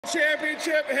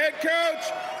championship head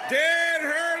coach, Dan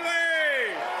Hurley.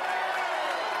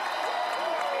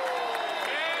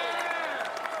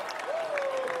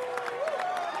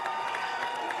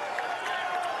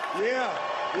 Yeah.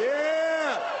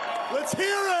 Let's hear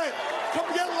it.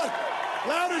 Come get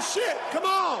loud as shit. Come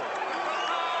on.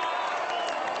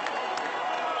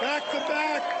 Back to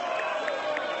back.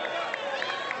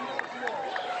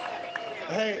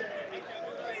 Hey,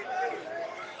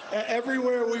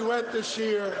 everywhere we went this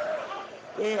year,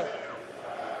 yeah,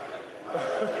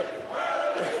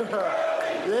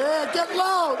 get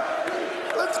loud.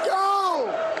 Let's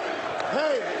go.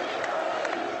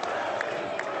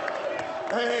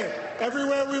 Hey,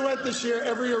 everywhere we went this year,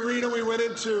 every arena we went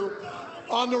into,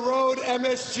 on the road,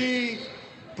 MSG,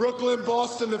 Brooklyn,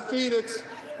 Boston, the Phoenix,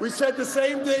 we said the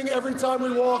same thing every time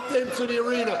we walked into the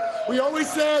arena. We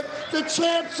always said, the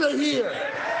champs are here.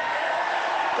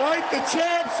 Right? The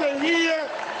champs are here.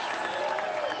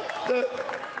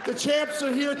 The champs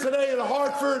are here today in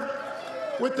Hartford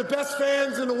with the best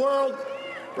fans in the world,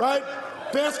 right?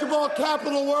 Basketball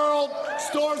capital of the world,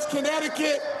 Storrs,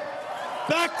 Connecticut.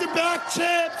 Back-to-back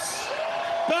champs.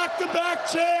 Back-to-back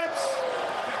champs.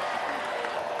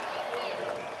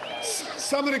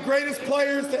 Some of the greatest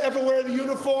players to ever wear the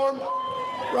uniform,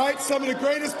 right? Some of the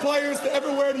greatest players to ever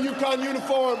wear the UConn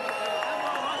uniform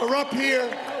are up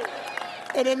here.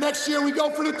 And then next year we go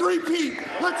for the three-peat.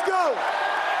 Let's go.